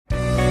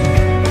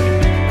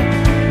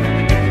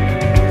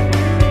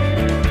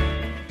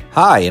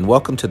Hi, and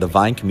welcome to the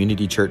Vine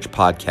Community Church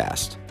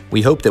podcast.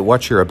 We hope that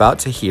what you're about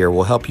to hear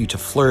will help you to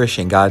flourish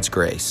in God's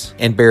grace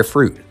and bear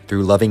fruit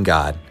through loving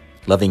God,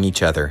 loving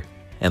each other,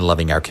 and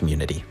loving our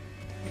community.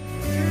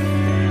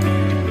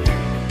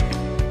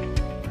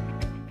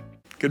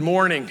 Good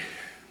morning.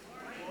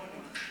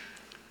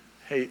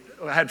 Hey,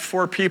 I had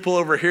 4 people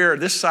over here.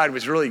 This side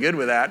was really good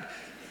with that.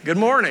 Good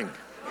morning.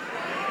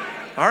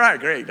 All right,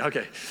 great.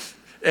 Okay.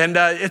 And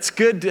it's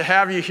good to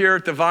have you here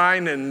at the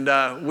Vine,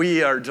 and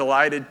we are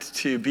delighted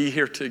to be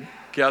here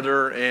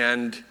together,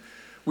 and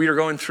we are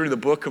going through the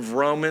book of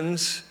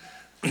Romans.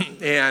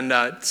 And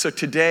so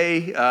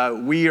today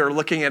we are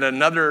looking at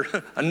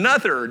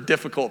another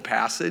difficult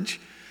passage,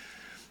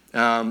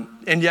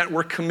 and yet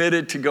we're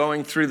committed to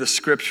going through the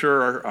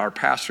scripture, our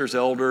pastors,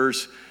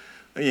 elders,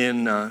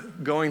 in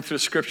going through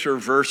scripture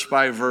verse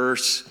by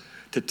verse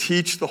to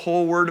teach the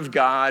whole word of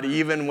God,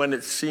 even when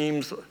it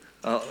seems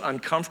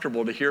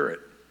uncomfortable to hear it.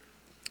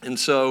 And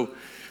so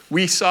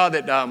we saw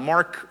that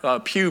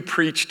Mark Pugh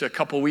preached a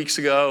couple weeks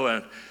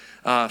ago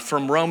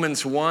from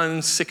Romans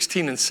 1,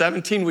 16 and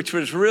 17, which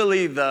was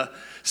really the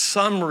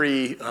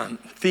summary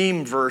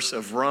theme verse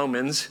of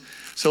Romans.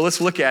 So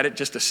let's look at it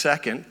just a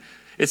second.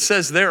 It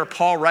says there,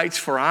 Paul writes,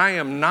 "For I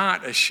am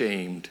not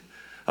ashamed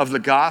of the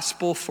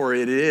gospel, for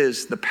it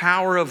is the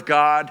power of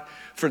God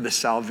for the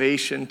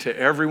salvation to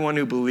everyone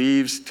who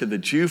believes, to the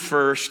Jew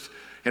first,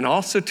 and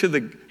also to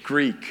the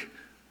Greek.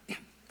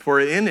 For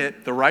in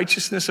it, the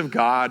righteousness of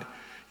God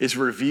is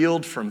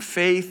revealed from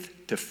faith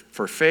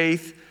for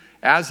faith,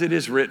 as it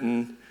is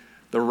written,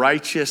 the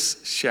righteous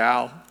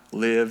shall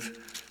live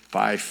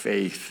by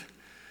faith."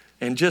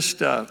 And just,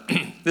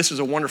 this is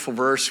a wonderful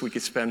verse. We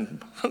could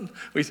spend,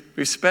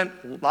 we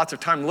spent lots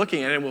of time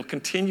looking at it, and we'll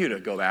continue to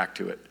go back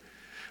to it.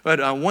 But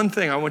one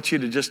thing I want you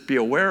to just be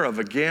aware of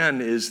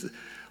again is,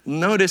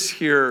 notice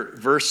here,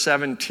 verse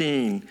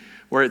 17,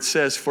 where it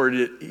says, "For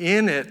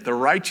in it the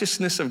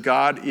righteousness of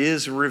God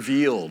is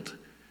revealed."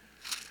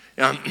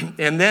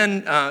 And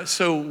then,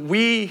 so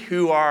we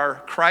who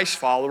are Christ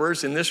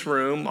followers in this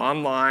room,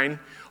 online,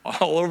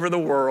 all over the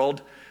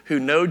world, who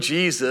know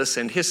Jesus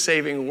and his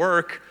saving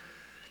work,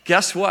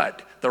 guess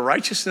what? The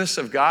righteousness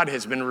of God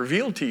has been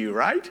revealed to you,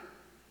 right?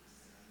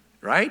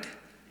 Right?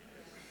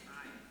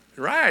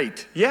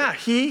 Right. Yeah,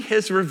 he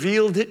has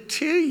revealed it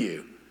to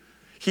you.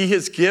 He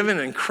has given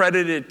and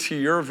credited to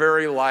your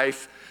very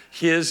life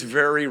his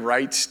very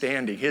right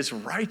standing, his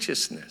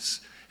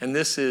righteousness. And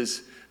this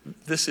is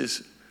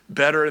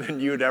better than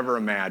you'd ever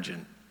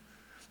imagine.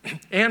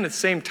 And at the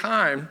same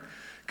time,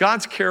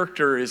 God's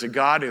character is a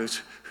God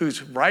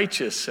who's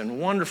righteous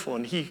and wonderful,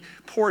 and he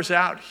pours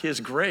out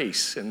his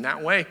grace in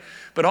that way.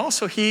 But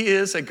also he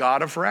is a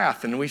God of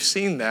wrath, and we've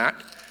seen that.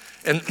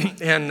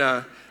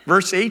 And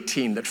verse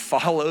 18 that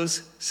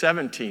follows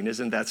 17,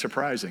 isn't that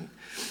surprising?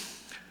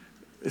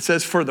 It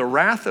says, "For the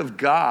wrath of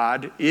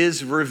God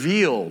is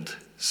revealed."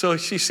 So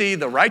you see,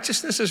 the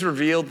righteousness is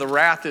revealed, the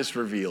wrath is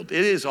revealed.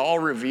 It is all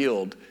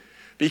revealed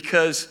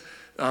because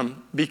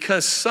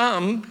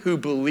some who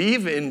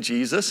believe in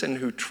Jesus and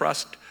who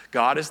trust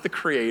God as the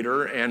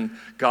creator and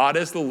God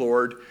as the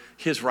Lord,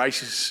 his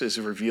righteousness is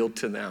revealed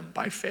to them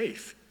by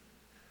faith.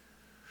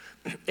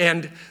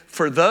 And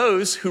for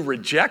those who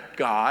reject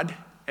God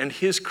and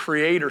his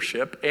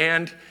creatorship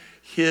and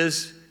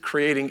his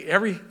creating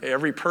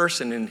every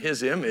person in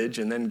his image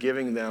and then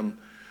giving them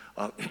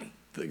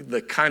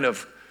the kind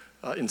of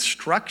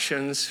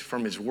instructions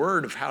from his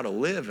word of how to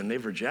live, and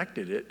they've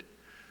rejected it.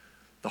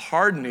 The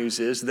hard news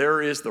is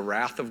there is the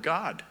wrath of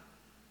God.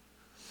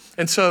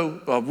 And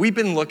so we've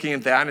been looking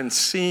at that and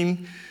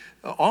seen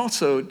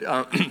also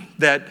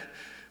that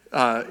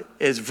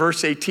as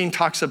verse 18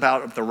 talks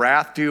about the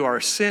wrath due our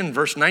sin,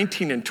 verse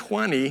 19 and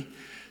 20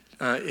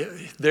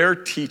 there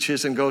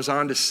teaches and goes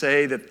on to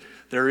say that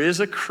there is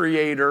a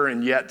creator,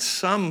 and yet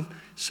some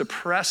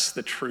suppress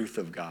the truth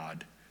of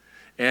God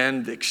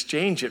and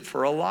exchange it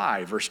for a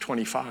lie, verse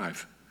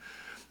 25.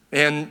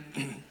 And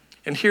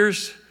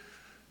here's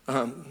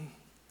an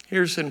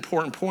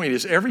important point,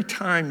 is every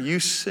time you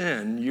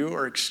sin, you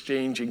are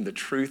exchanging the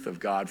truth of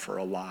God for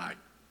a lie.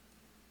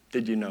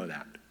 Did you know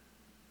that?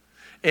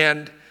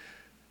 And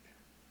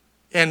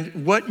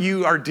what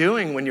you are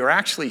doing when you're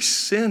actually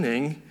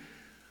sinning,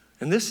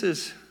 and this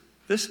is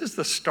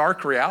the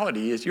stark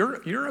reality, is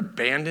you're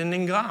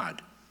abandoning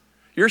God.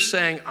 You're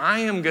saying, I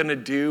am going to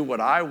do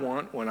what I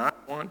want when I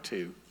want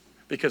to,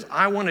 because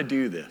I want to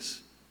do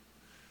this.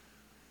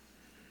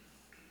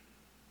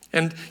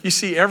 And you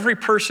see, every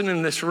person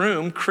in this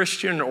room,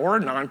 Christian or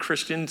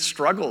non-Christian,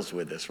 struggles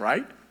with this,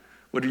 right?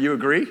 Would you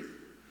agree?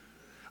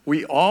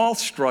 We all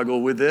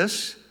struggle with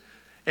this.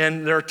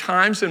 And there are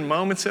times and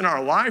moments in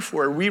our life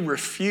where we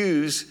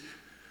refuse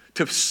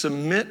to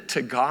submit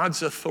to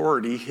God's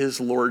authority, his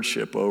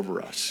lordship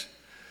over us.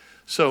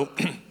 So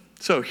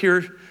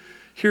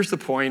here's the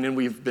point, and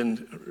we've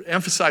been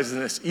emphasizing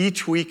this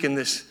each week in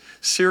this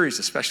series,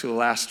 especially the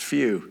last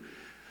few.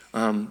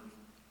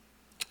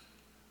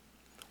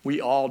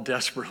 We all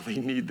desperately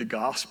need the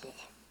gospel.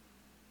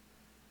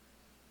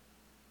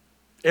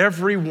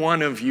 Every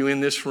one of you in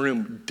this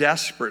room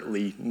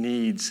desperately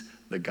needs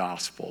the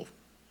gospel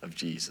of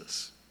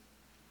Jesus.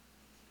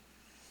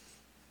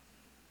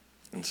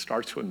 And it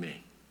starts with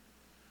me.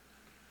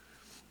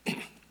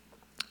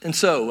 And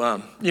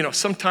so,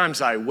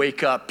 sometimes I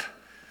wake up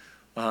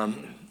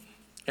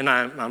and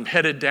I'm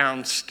headed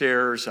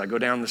downstairs. I go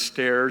down the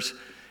stairs.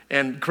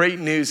 And great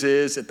news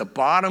is at the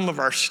bottom of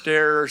our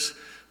stairs,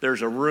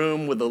 there's a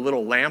room with a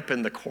little lamp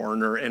in the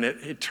corner. And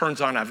it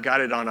turns on. I've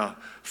got it on a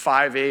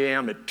 5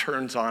 a.m. It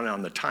turns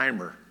on the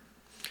timer.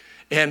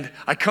 And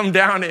I come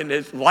down and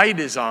the light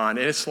is on.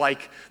 And it's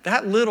like,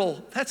 that's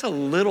a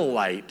little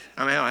light.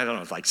 I mean, I don't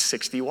know, it's like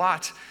 60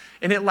 watts.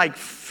 And it like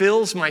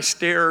fills my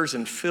stairs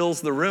and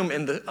fills the room.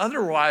 And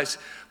otherwise,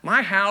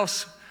 my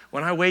house,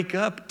 when I wake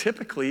up,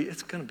 typically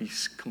it's going to be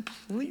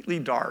completely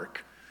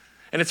dark.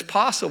 And it's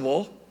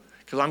possible,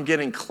 because I'm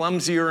getting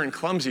clumsier and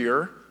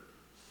clumsier,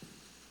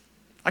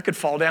 I could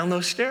fall down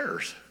those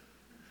stairs.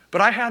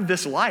 But I have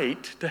this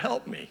light to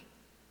help me,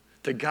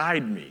 to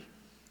guide me,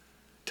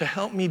 to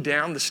help me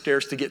down the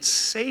stairs to get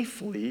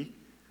safely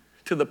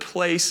to the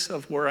place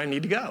of where I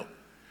need to go.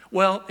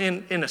 Well,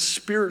 in a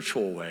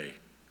spiritual way.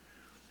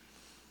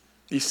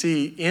 You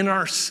see, in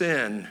our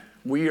sin,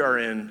 we are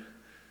in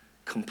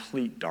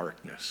complete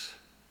darkness.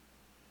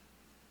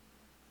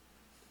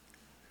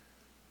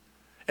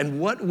 And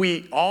what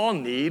we all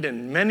need,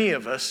 and many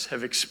of us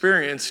have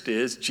experienced,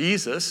 is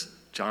Jesus,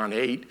 John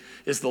 8,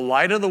 is the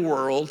light of the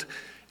world,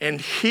 and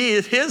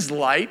his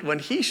light, when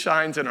he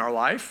shines in our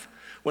life,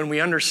 when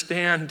we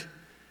understand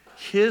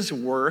his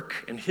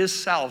work and his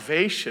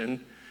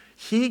salvation,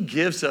 he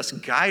gives us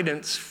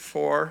guidance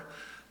for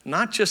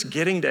not just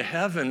getting to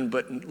heaven,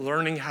 but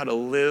learning how to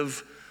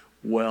live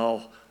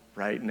well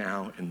right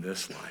now in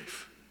this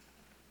life.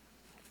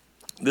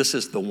 This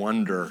is the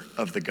wonder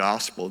of the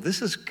gospel.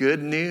 This is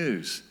good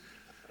news.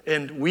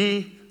 And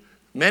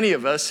many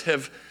of us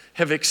have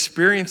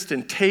experienced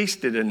and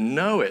tasted and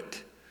know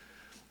it.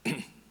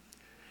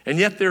 And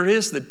yet there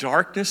is the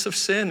darkness of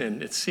sin,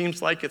 and it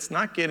seems like it's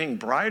not getting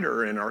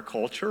brighter in our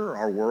culture,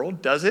 our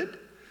world, does it?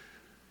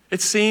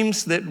 It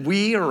seems that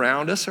we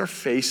around us are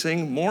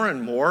facing more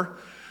and more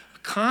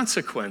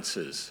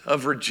consequences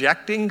of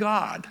rejecting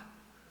God.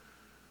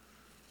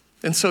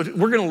 And so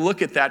we're going to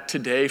look at that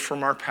today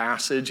from our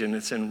passage, and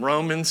it's in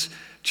Romans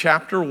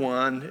chapter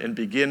 1 and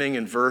beginning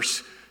in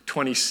verse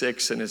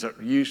 26. And as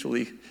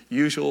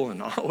usual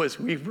and always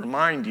we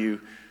remind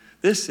you,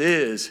 this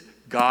is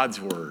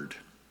God's word.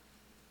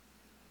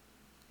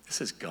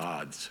 This is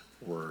God's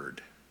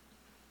word.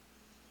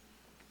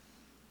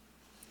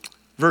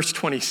 Verse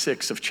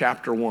 26 of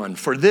chapter 1,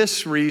 for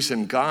this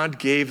reason God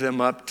gave them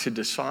up to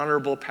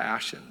dishonorable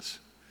passions.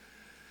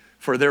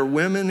 For their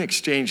women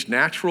exchanged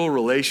natural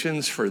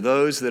relations for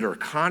those that are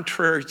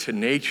contrary to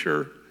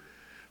nature,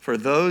 for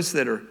those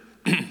that are,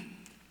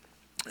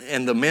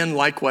 and the men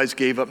likewise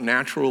gave up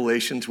natural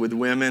relations with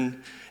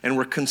women and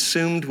were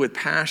consumed with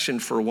passion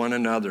for one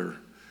another.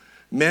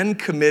 Men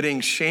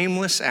committing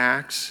shameless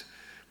acts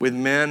with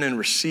men and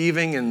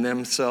receiving in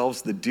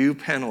themselves the due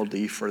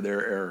penalty for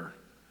their error.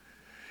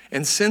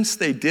 And since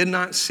they did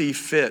not see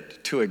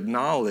fit to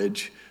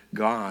acknowledge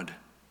God,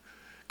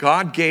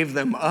 God gave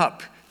them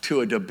up to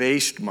a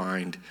debased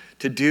mind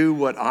to do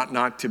what ought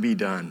not to be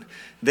done.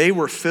 They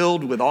were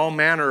filled with all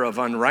manner of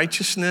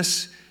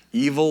unrighteousness,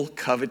 evil,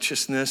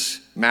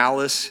 covetousness,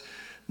 malice.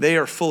 They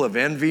are full of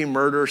envy,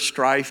 murder,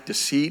 strife,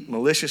 deceit,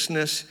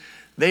 maliciousness.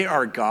 They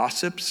are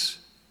gossips,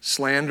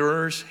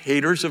 slanderers,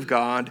 haters of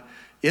God,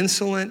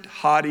 insolent,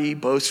 haughty,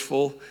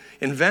 boastful,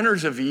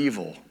 inventors of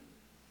evil,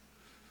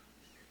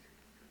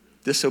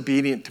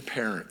 disobedient to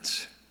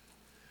parents,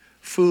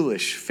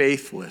 foolish,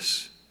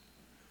 faithless,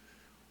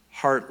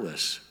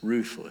 heartless,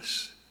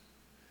 ruthless.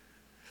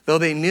 Though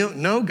they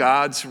know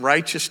God's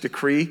righteous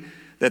decree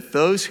that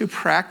those who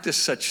practice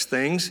such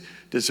things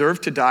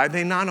deserve to die,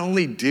 they not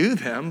only do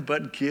them,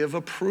 but give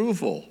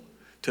approval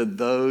to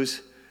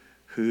those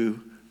who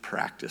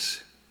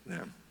practice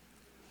them.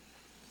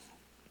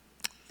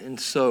 And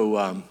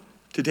so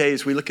today,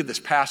 as we look at this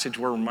passage,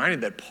 we're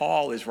reminded that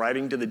Paul is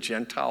writing to the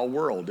Gentile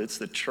world. It's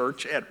the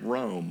church at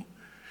Rome.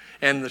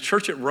 And the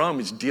church at Rome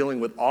is dealing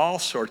with all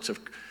sorts of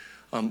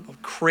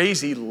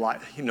crazy,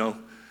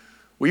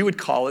 we would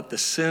call it the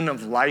sin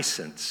of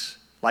licentiousness.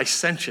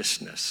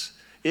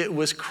 It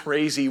was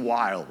crazy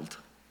wild.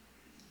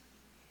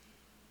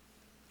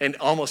 And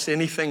almost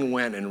anything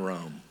went in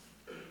Rome.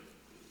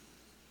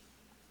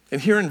 And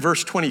here in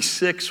verse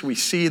 26, we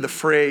see the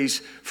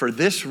phrase, for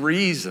this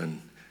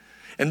reason.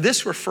 And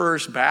this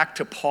refers back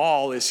to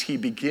Paul as he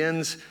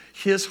begins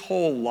his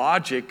whole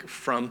logic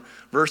from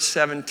verse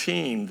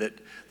 17, that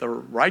the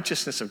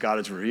righteousness of God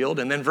is revealed.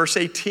 And then verse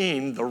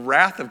 18, the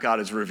wrath of God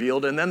is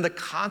revealed. And then the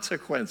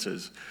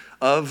consequences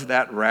of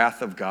that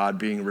wrath of God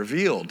being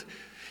revealed.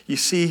 You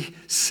see,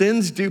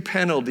 sin's due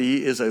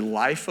penalty is a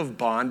life of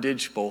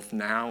bondage both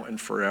now and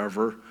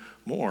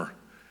forevermore.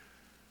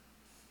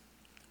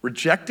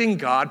 Rejecting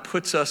God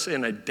puts us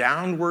in a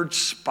downward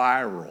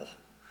spiral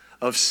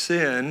of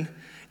sin,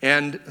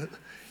 and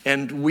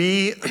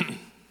we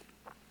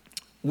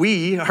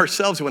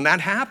ourselves, when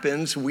that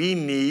happens, we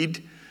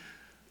need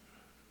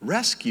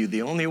rescue,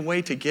 the only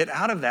way to get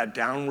out of that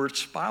downward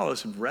spiral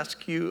is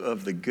rescue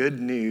of the good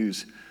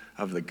news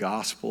of the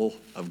gospel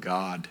of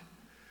God.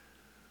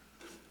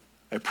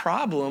 A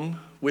problem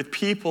with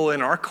people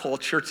in our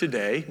culture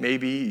today,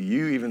 maybe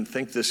you even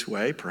think this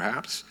way,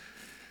 perhaps,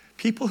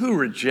 people who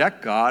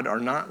reject God are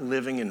not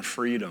living in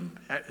freedom.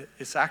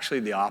 It's actually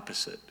the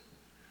opposite.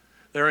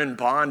 They're in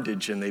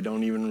bondage and they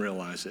don't even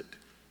realize it.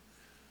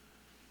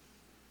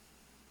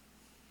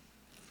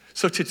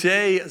 So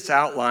today, as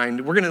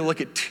outlined, we're going to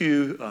look at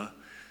two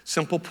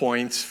simple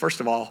points. First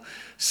of all,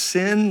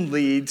 sin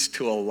leads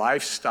to a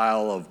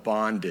lifestyle of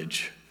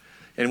bondage.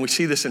 And we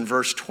see this in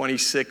verse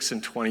 26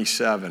 and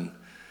 27.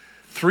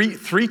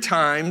 Three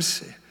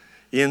times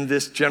in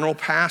this general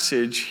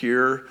passage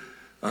here,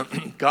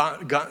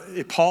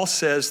 Paul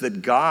says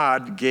that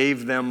God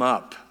gave them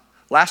up.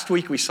 Last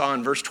week we saw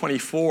in verse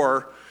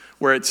 24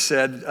 where it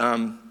said,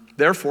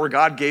 therefore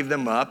God gave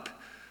them up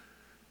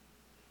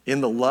in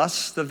the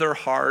lust of their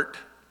heart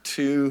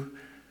to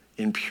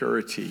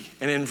impurity.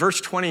 And in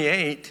verse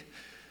 28,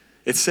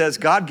 it says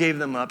God gave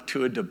them up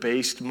to a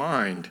debased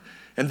mind.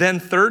 And then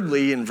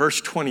thirdly, in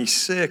verse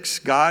 26,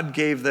 God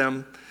gave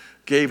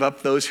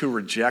up those who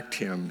reject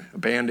him,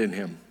 abandon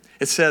him.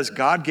 It says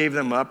God gave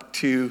them up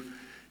to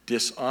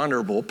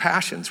dishonorable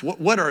passions.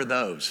 What are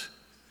those?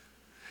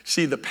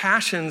 See, the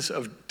passions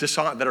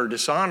that are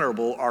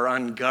dishonorable are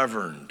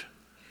ungoverned.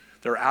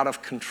 They're out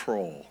of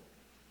control.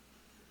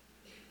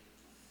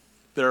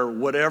 They're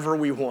whatever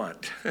we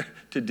want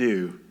to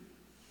do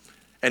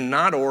and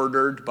not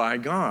ordered by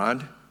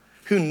God,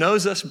 who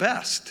knows us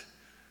best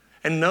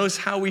and knows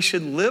how we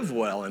should live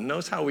well and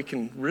knows how we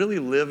can really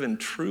live in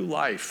true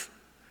life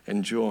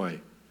and joy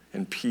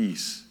and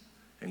peace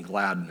and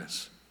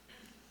gladness.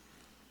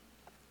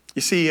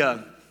 You see,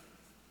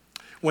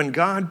 when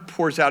God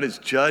pours out his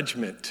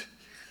judgment,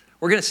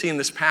 we're going to see in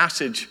this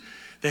passage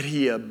that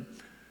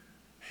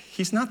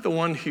he's not the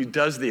one who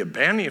does the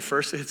abandoning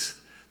first. It's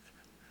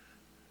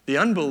the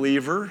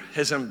unbeliever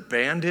has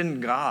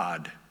abandoned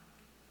God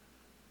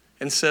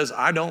and says,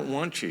 I don't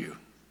want you.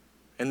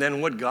 And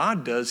then what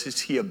God does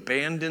is he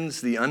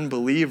abandons the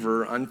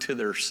unbeliever unto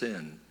their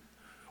sin,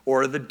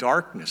 or the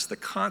darkness, the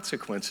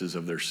consequences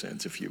of their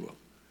sins, if you will.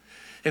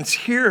 And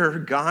here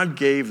God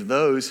gave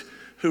those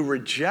who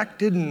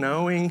rejected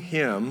knowing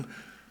him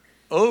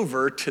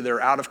over to their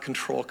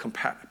out-of-control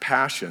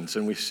passions.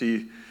 And we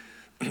see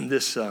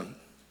this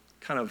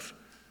kind of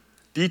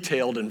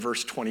detailed in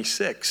verse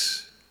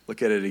 26.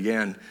 Look at it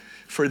again.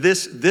 For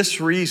this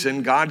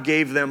reason, God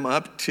gave them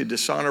up to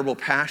dishonorable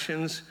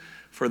passions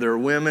for their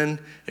women,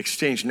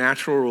 exchanged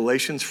natural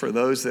relations for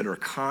those that are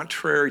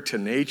contrary to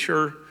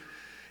nature.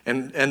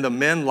 And the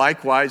men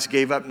likewise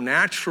gave up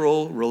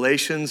natural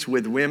relations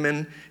with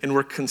women and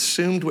were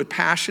consumed with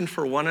passion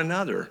for one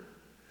another.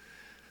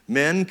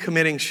 Men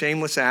committing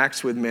shameless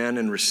acts with men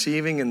and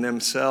receiving in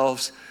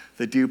themselves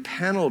the due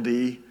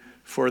penalty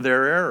for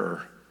their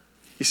error.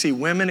 You see,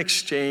 women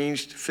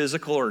exchanged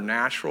physical or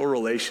natural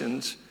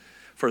relations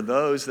for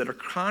those that are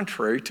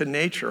contrary to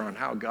nature on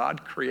how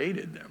God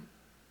created them.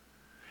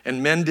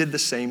 And men did the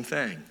same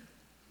thing.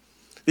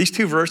 These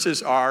two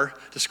verses are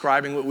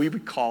describing what we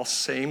would call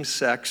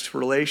same-sex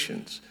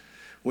relations.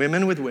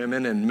 Women with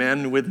women and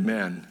men with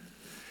men.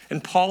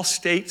 And Paul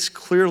states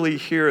clearly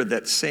here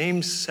that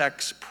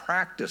same-sex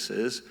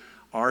practices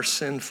are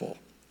sinful.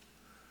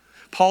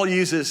 Paul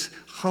uses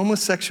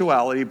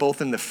homosexuality,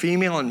 both in the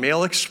female and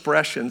male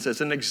expressions,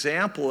 as an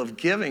example of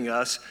giving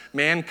us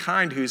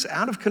mankind who's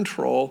out of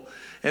control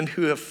and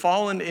who have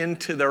fallen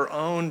into their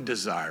own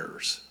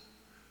desires.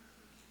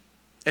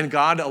 And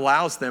God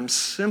allows them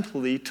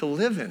simply to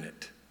live in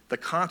it, the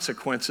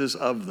consequences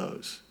of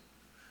those.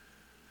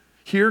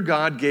 Here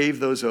God gave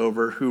those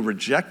over who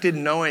rejected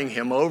knowing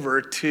him over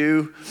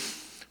to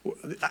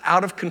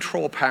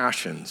out-of-control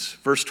passions.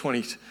 Verse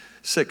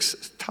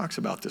 26 talks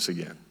about this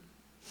again.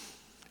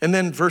 And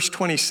then verse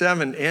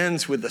 27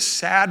 ends with the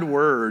sad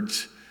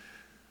words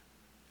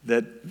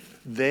that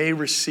they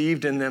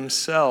received in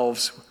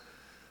themselves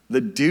the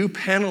due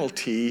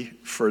penalty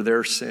for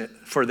their sin,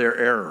 for their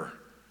error.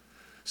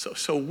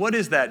 So what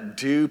is that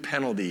due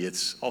penalty?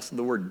 It's also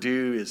the word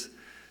due is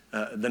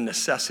the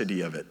necessity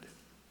of it.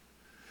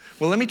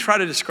 Well, let me try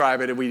to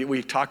describe it.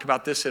 We talked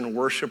about this in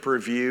worship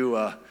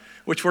review,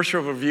 which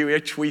worship review,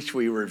 each week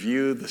we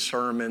review the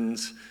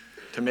sermons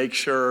to make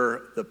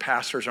sure the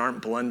pastors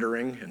aren't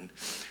blundering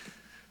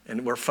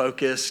and we're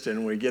focused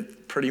and we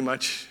get pretty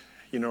much,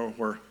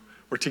 we're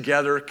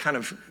together kind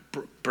of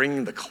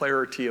bringing the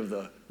clarity of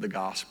the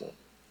gospel.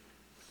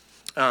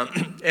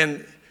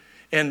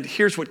 And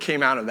here's what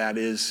came out of that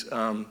is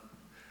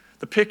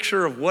the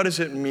picture of what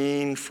does it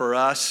mean for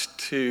us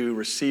to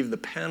receive the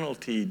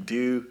penalty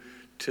due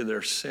to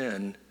their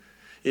sin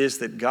is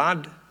that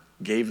God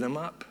gave them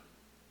up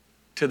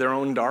to their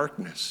own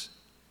darkness.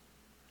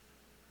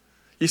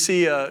 You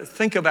see,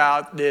 think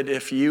about it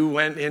if you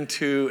went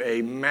into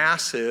a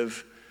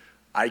massive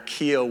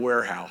IKEA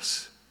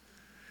warehouse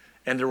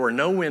and there were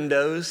no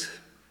windows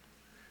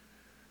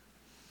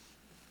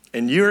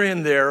and you're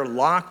in there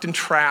locked and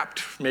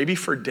trapped maybe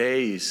for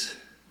days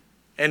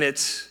and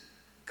it's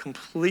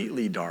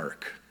completely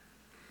dark.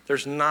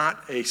 There's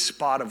not a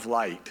spot of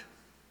light.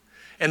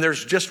 And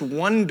there's just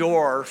one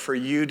door for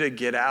you to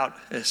get out,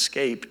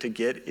 escape, to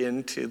get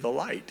into the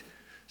light,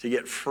 to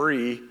get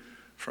free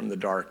from the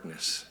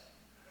darkness.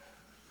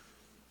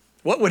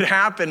 What would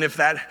happen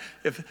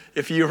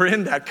if you were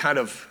in that kind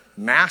of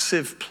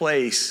massive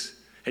place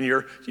and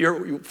you're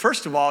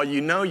first of all,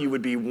 you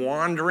would be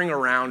wandering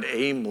around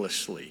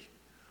aimlessly.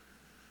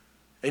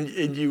 And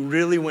you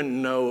really wouldn't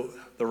know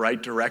the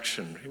right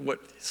direction.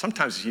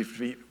 Sometimes you'd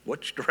be,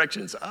 which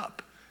direction's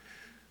up?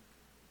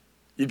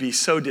 You'd be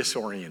so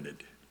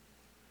disoriented.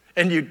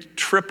 And you'd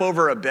trip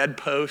over a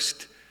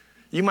bedpost.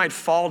 You might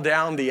fall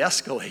down the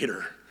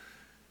escalator.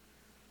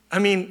 I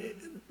mean,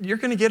 you're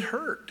going to get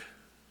hurt.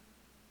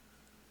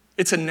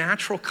 It's a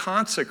natural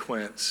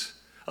consequence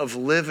of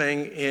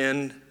living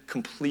in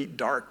complete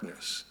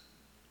darkness.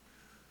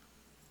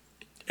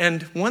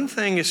 And one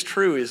thing is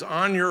true, is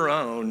on your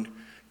own,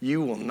 you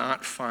will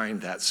not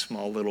find that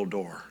small little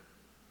door.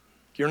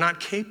 You're not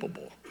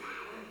capable.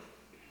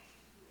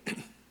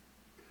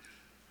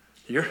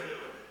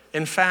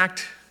 In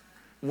fact,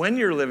 when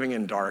you're living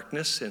in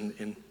darkness,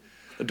 in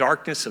the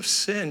darkness of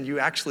sin, you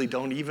actually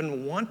don't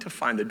even want to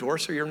find the door,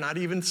 so you're not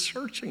even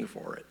searching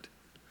for it.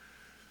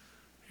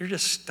 You're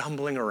just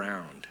stumbling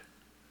around.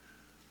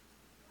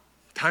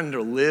 Time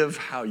to live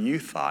how you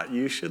thought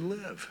you should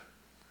live.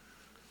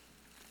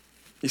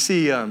 You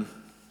see, in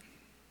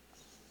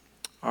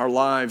our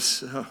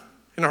lives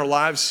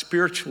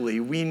spiritually,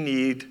 we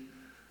need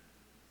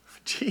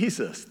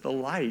Jesus, the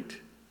light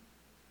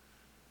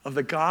of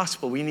the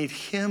gospel. We need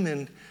him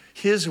and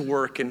his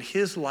work and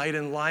his light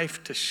in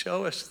life to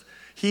show us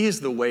he is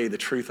the way, the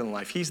truth, and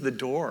life. He's the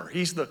door.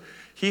 He's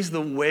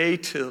the way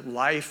to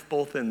life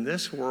both in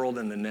this world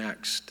and the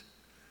next.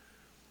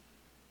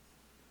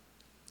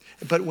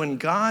 But when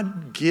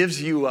God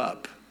gives you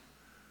up,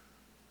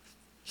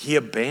 he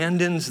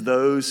abandons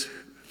those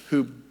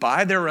who,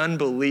 by their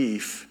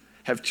unbelief,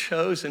 have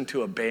chosen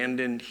to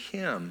abandon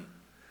him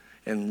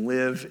and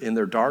live in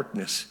their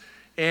darkness.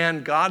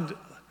 And God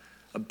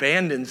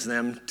abandons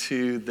them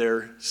to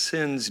their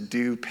sin's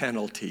due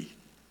penalty.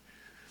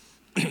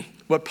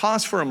 But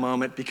pause for a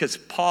moment, because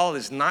Paul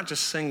is not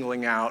just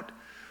singling out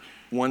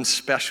one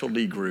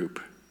specialty group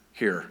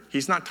here.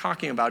 He's not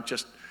talking about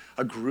just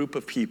a group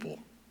of people.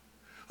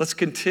 Let's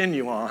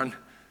continue on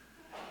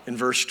in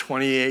verse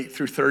 28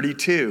 through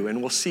 32.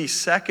 And we'll see,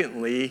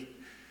 secondly,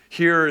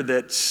 here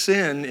that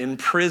sin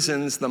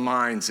imprisons the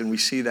minds. And we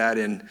see that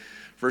in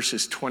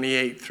verses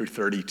 28 through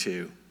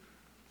 32.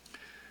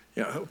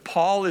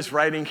 Paul is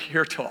writing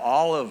here to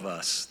all of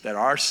us that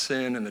our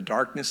sin and the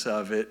darkness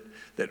of it,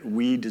 that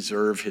we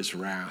deserve his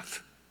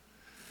wrath.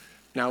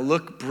 Now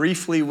look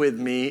briefly with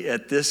me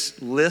at this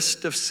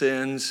list of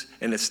sins,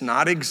 and it's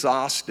not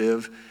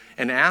exhaustive,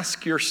 and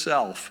ask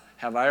yourself,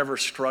 have I ever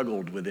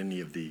struggled with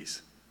any of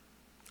these?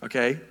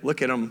 Okay,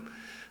 look at them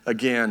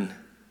again.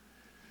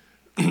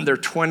 There are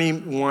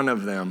 21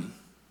 of them.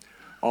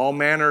 All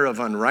manner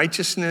of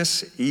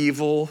unrighteousness,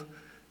 evil,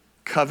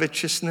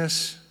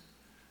 covetousness,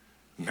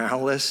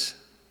 malice,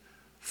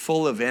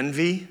 full of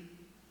envy,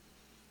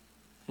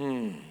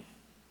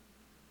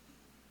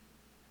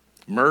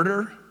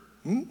 murder,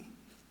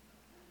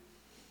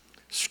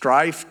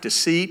 strife,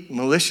 deceit,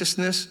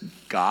 maliciousness,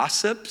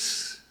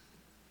 gossips,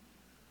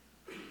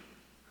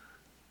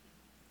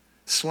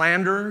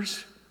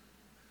 slanderers,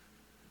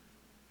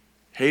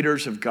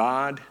 haters of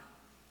God,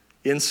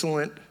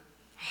 insolent,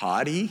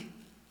 haughty,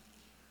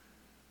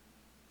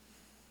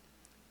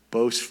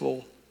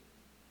 boastful,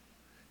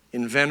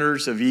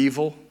 inventors of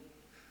evil.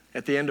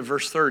 At the end of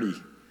verse 30, we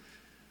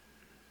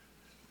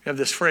have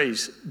this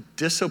phrase,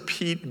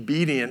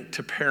 disobedient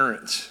to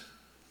parents.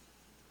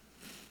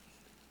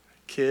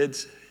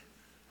 Kids,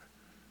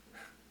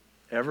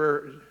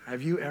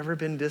 have you ever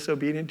been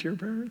disobedient to your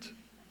parents?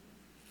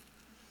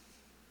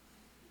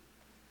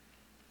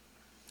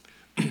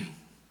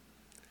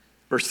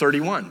 Verse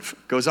 31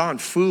 goes on,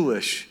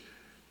 foolish,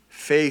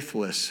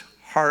 faithless,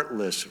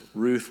 heartless,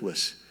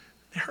 ruthless.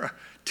 There are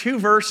two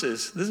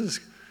verses.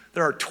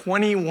 There are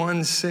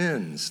 21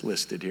 sins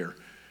listed here.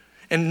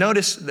 And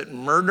notice that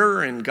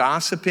murder and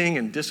gossiping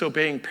and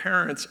disobeying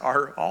parents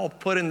are all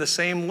put in the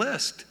same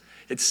list.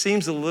 It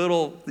seems a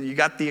little, you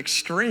got the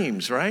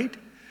extremes, right?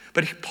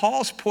 But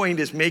Paul's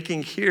point is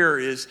making here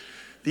is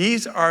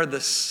these are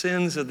the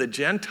sins of the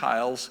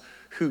Gentiles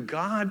who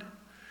God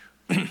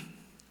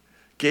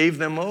gave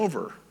them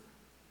over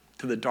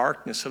to the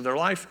darkness of their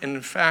life. And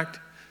in fact,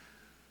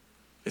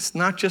 it's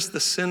not just the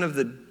sin of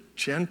the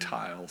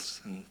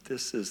Gentiles, and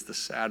this is the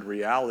sad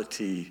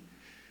reality.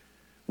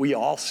 We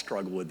all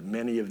struggle with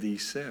many of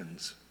these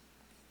sins.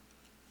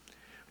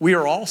 We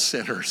are all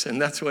sinners,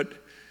 and that's what it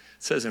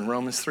says in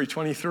Romans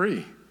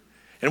 3:23.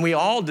 And we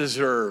all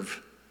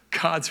deserve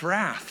God's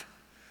wrath.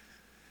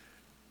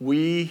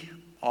 We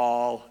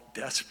all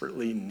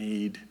desperately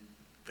need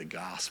the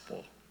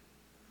gospel.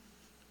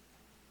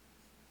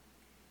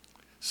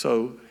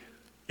 So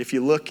if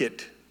you look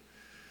at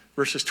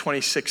verses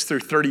 26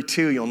 through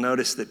 32, you'll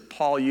notice that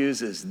Paul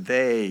uses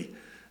they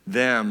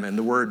them, and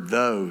the word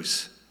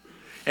those.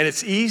 And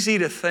it's easy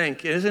to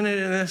think, isn't it,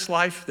 in this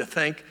life, to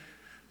think,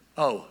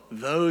 oh,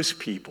 those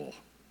people,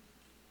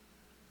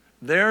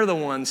 they're the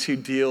ones who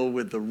deal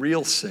with the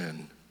real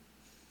sin.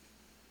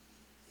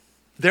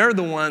 They're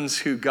the ones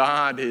who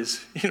God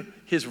is,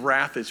 his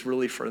wrath is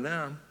really for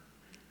them.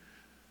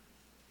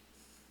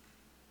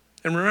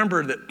 And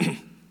remember that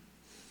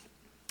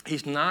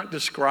he's not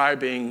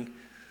describing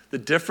the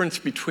difference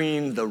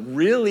between the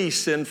really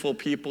sinful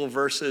people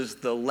versus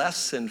the less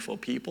sinful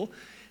people.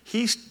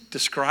 He's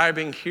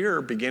describing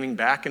here, beginning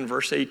back in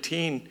verse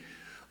 18,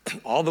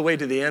 all the way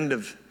to the end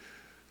of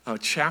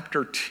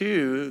chapter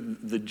 2,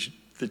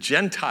 the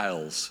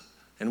Gentiles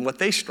and what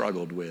they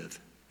struggled with.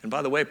 And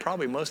by the way,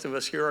 probably most of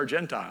us here are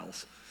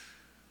Gentiles.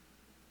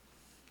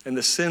 And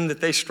the sin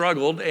that they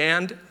struggled,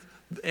 and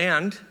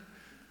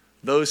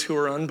those who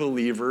are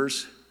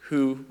unbelievers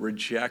who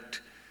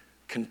reject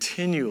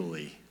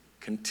continually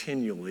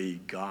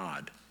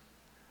God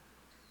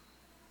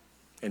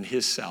and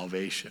his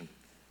salvation.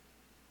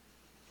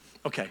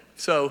 Okay,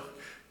 so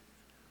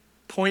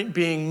point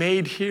being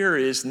made here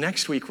is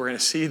next week we're going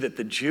to see that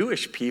the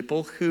Jewish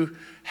people who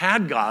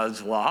had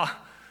God's law,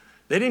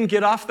 they didn't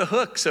get off the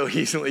hook so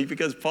easily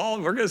because Paul,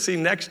 we're going to see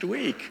next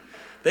week,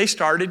 they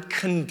started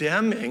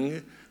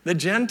condemning the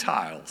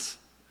Gentiles.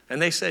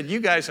 And they said, you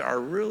guys are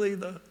really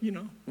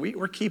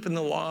we're keeping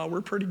the law,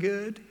 we're pretty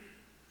good.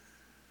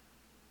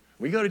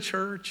 We go to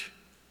church.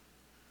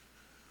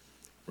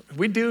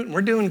 We're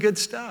doing good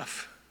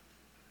stuff.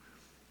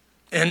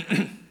 And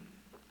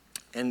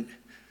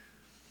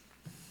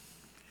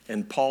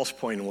Paul's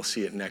point, and we'll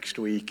see it next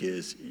week,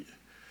 is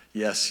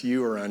yes,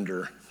 you are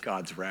under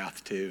God's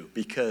wrath too,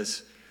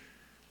 because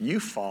you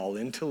fall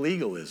into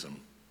legalism.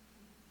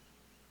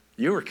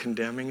 You are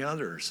condemning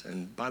others.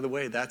 And by the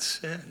way, that's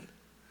sin.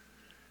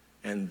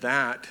 And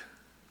that's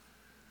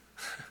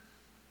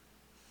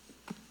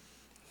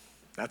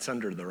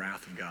under the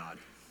wrath of God.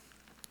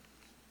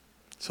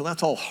 So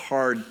that's all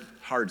hard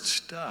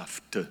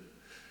stuff to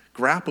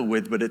grapple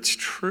with, but it's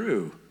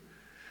true.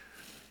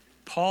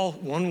 Paul,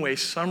 one way,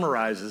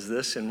 summarizes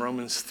this in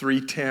Romans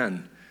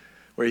 3:10,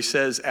 where he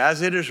says,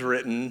 as it is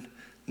written,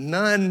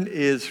 none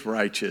is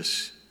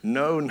righteous,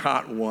 no,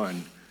 not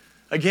one.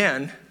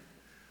 Again,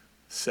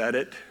 said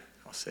it,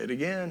 I'll say it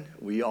again.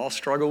 We all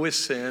struggle with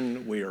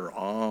sin. We are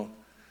all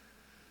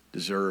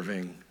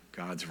deserving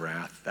God's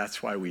wrath.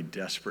 That's why we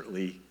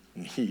desperately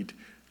need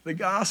the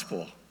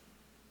gospel.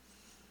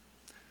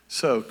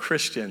 So,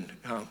 Christian,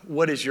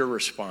 what is your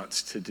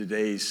response to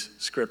today's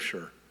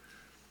scripture?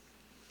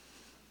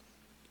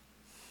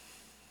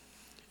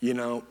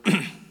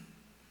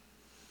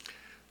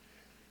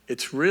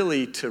 It's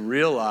really to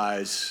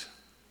realize,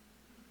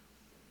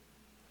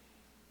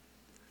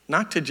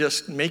 not to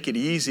just make it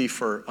easy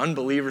for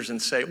unbelievers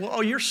and say,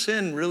 well, your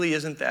sin really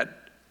isn't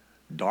that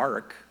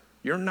dark.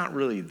 You're not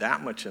really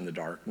that much in the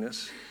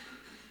darkness.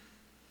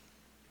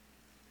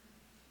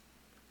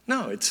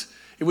 No,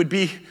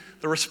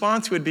 the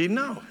response would be,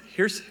 no,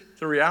 here's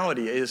the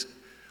reality is,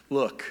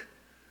 look,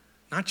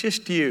 not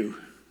just you,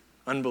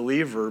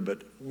 unbeliever,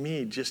 but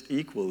me just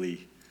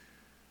equally,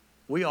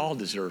 we all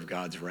deserve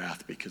God's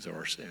wrath because of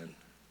our sin.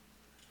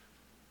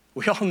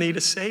 We all need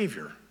a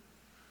Savior.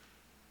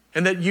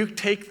 And that you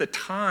take the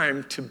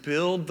time to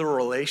build the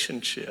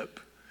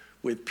relationship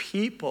with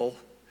people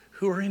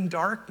who are in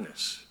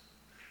darkness.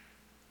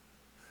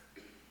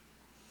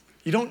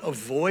 You don't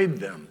avoid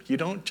them. You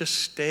don't just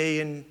stay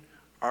in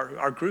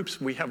our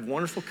groups. We have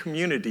wonderful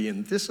community,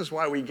 and this is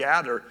why we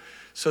gather,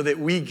 so that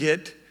we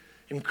get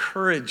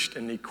encouraged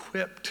and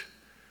equipped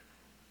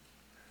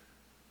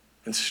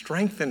and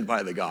strengthened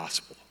by the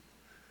gospel.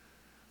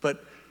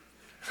 But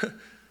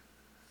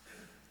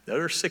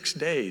there are 6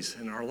 days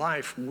in our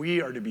life,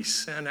 we are to be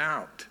sent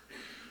out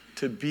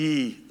to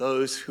be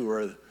those who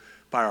are,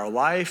 by our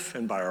life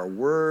and by our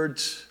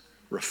words,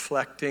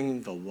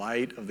 reflecting the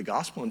light of the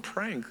gospel and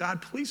praying,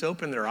 God, please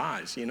open their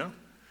eyes,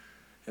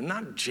 and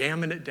not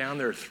jamming it down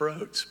their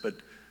throats, but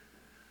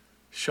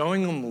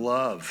showing them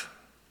love.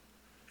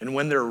 And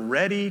when they're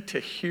ready to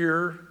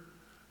hear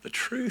the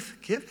truth,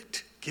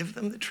 give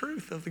them the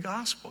truth of the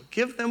gospel.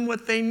 Give them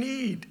what they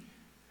need.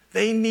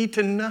 They need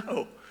to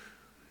know.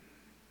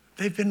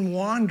 They've been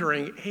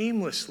wandering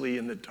aimlessly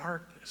in the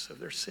darkness of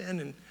their sin,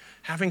 and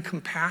having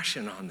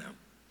compassion on them.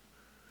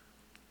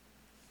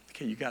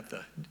 Okay, you've got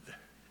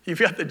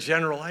the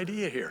general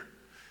idea here.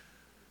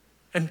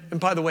 And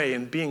by the way,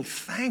 in being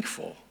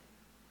thankful,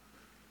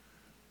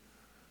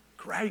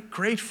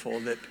 grateful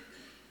that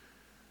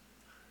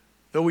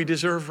though we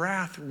deserve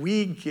wrath,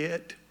 we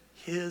get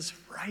his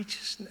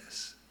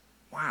righteousness.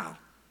 Wow.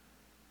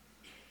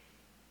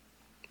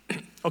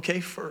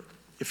 Okay,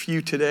 if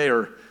you today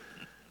are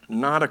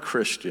not a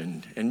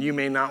Christian, and you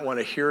may not want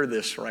to hear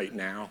this right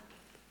now,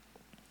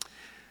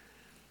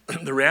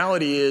 the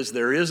reality is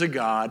there is a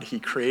God. He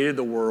created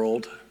the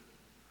world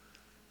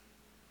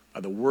by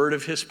the word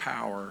of his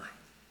power.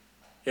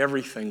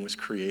 Everything was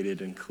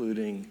created,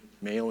 including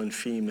male and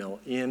female,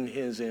 in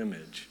his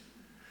image.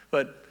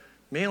 But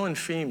male and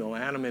female,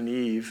 Adam and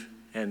Eve,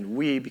 and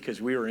we,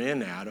 because we were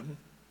in Adam,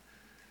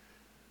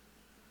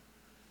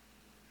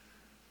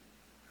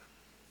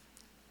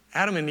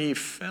 Adam and Eve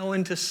fell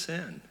into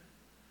sin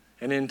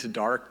and into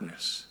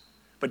darkness.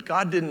 But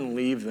God didn't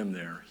leave them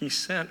there. He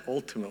sent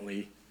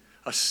ultimately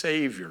a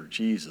Savior,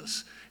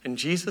 Jesus. And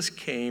Jesus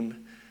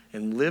came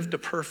and lived a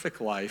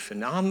perfect life.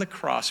 And on the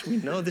cross, we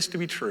know this to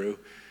be true,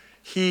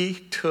 he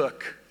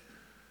took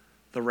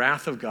the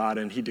wrath of God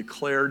and he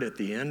declared at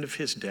the end of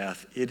his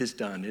death, it is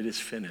done, it is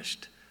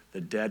finished. The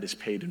debt is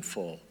paid in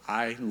full.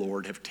 I,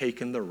 Lord, have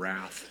taken the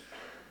wrath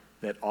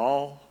that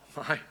all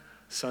my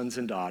sons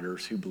and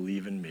daughters who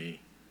believe in me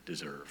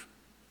deserve.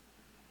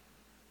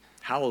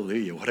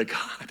 Hallelujah, what a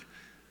God.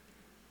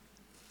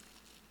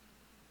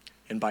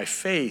 And by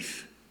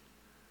faith,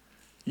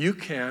 you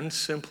can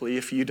simply,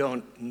 if you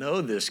don't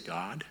know this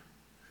God,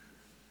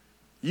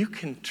 you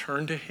can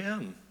turn to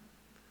him.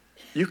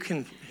 You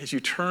can, as you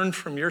turn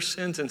from your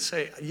sins and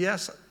say,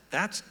 yes,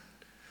 that's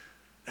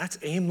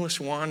aimless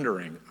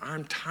wandering.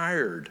 I'm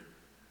tired.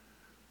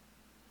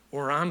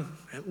 Or I'm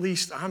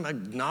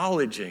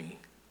acknowledging,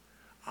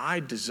 I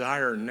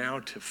desire now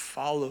to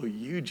follow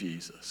you,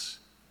 Jesus,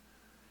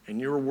 and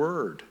your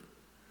word.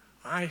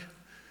 I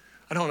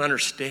don't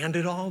understand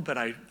it all, but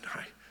I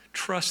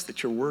trust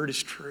that your word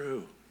is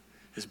true,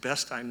 as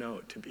best I know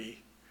it to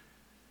be.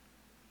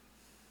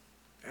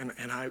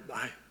 And I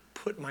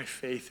put my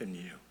faith in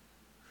you.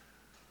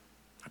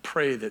 I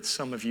pray that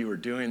some of you are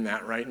doing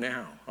that right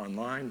now,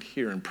 online,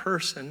 here in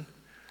person,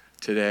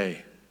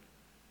 today.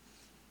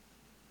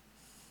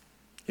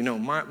 You know,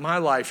 my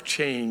life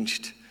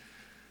changed,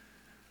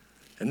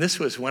 and this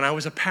was when I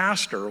was a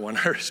pastor, when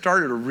I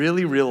started to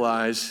really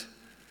realize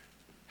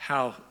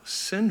how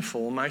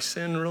sinful my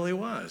sin really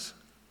was.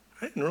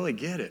 I didn't really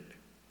get it.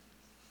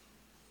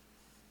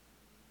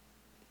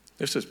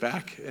 This was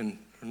back in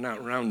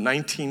around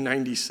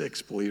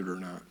 1996, believe it or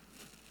not.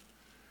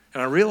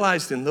 And I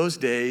realized in those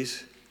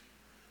days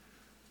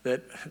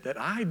that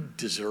I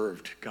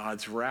deserved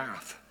God's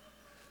wrath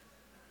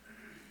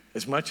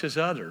as much as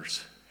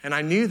others. And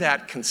I knew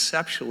that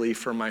conceptually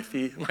from my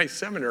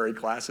seminary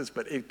classes,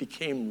 but it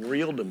became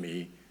real to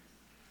me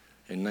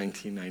in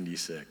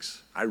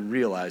 1996. I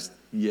realized,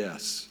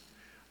 yes,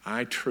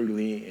 I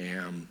truly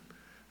am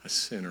a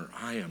sinner.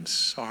 I am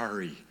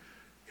sorry,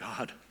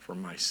 God, for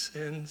my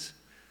sins.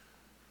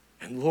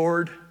 And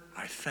Lord,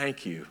 I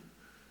thank you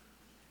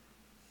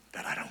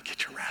that I don't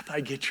get your wrath, I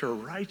get your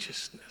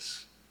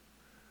righteousness.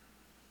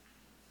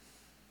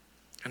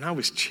 And I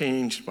was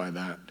changed by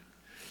that,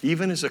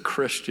 even as a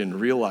Christian,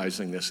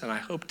 realizing this. And I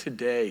hope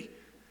today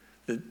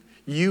that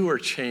you are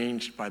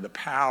changed by the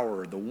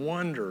power, the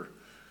wonder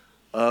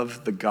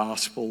of the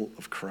gospel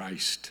of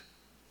Christ.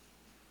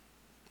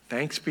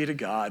 Thanks be to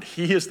God.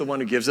 He is the one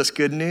who gives us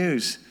good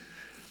news.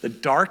 The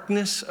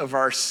darkness of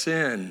our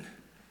sin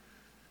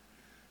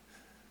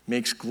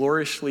makes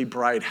gloriously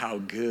bright how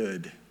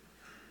good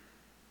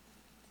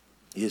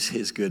is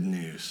his good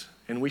news.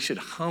 And we should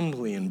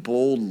humbly and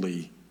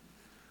boldly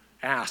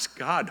ask,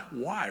 God,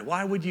 why?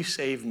 Why would you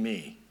save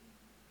me?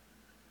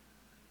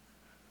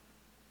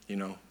 You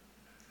know,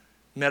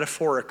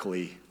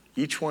 metaphorically,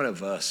 each one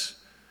of us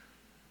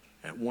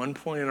at one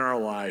point in our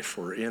life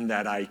were in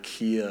that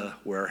IKEA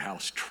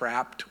warehouse,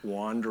 trapped,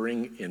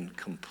 wandering in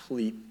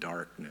complete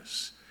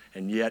darkness.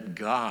 And yet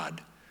God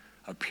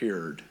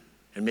appeared.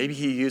 And maybe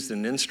he used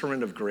an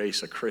instrument of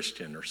grace, a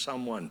Christian or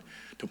someone,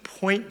 to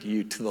point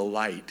you to the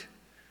light.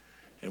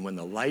 And when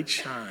the light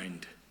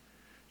shined,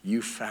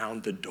 you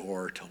found the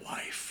door to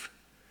life.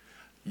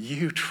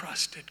 You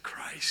trusted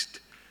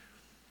Christ.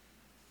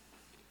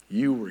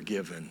 You were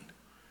given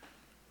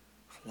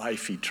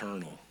life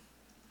eternal.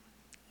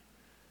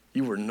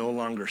 You were no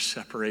longer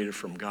separated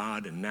from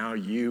God, and now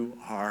you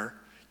are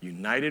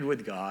united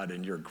with God,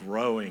 and you're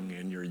growing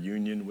in your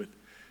union with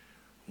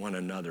one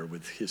another,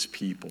 with his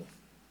people.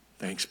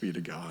 Thanks be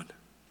to God.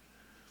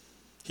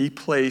 He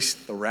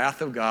placed the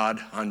wrath of God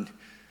on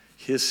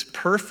his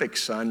perfect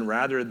son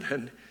rather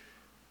than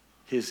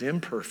his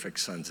imperfect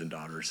sons and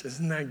daughters.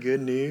 Isn't that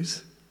good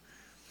news?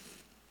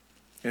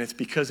 And it's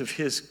because of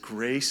his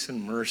grace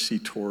and mercy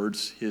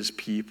towards his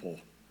people.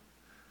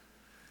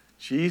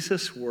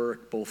 Jesus'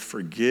 work both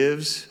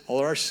forgives all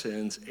our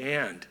sins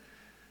and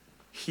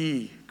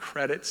he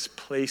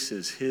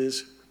places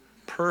his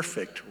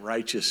perfect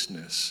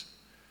righteousness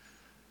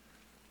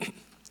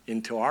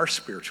into our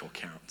spiritual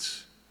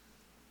counts,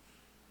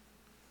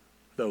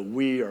 though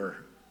we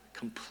are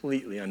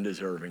completely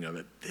undeserving of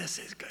it. This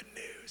is good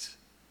news.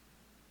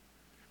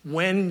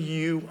 When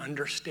you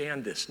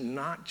understand this,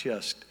 not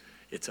just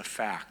it's a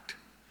fact,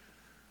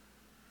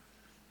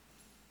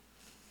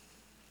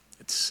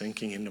 it's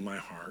sinking into my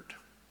heart.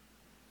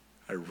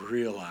 I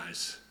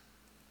realize,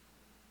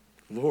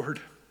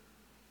 Lord,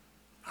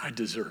 I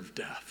deserve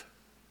death,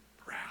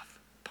 wrath,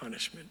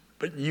 punishment,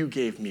 but you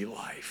gave me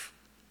life.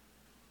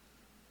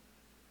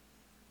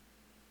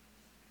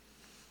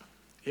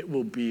 It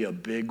will be a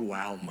big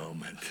wow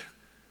moment.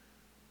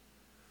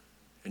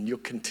 And you'll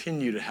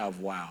continue to have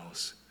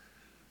wows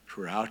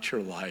throughout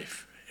your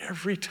life.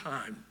 Every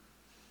time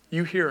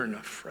you hear in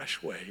a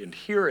fresh way and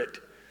hear it,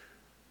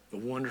 the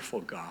wonderful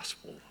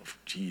gospel of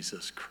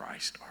Jesus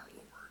Christ our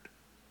Lord.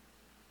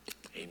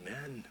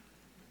 Amen.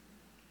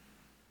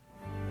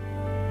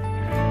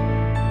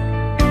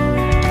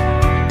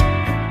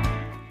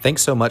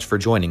 Thanks so much for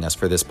joining us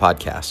for this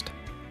podcast.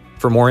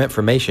 For more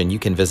information, you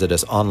can visit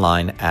us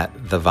online at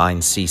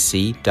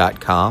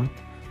thevinecc.com,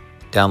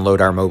 download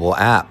our mobile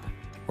app,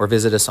 or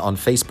visit us on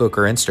Facebook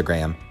or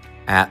Instagram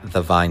at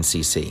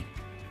thevinecc.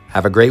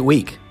 Have a great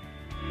week.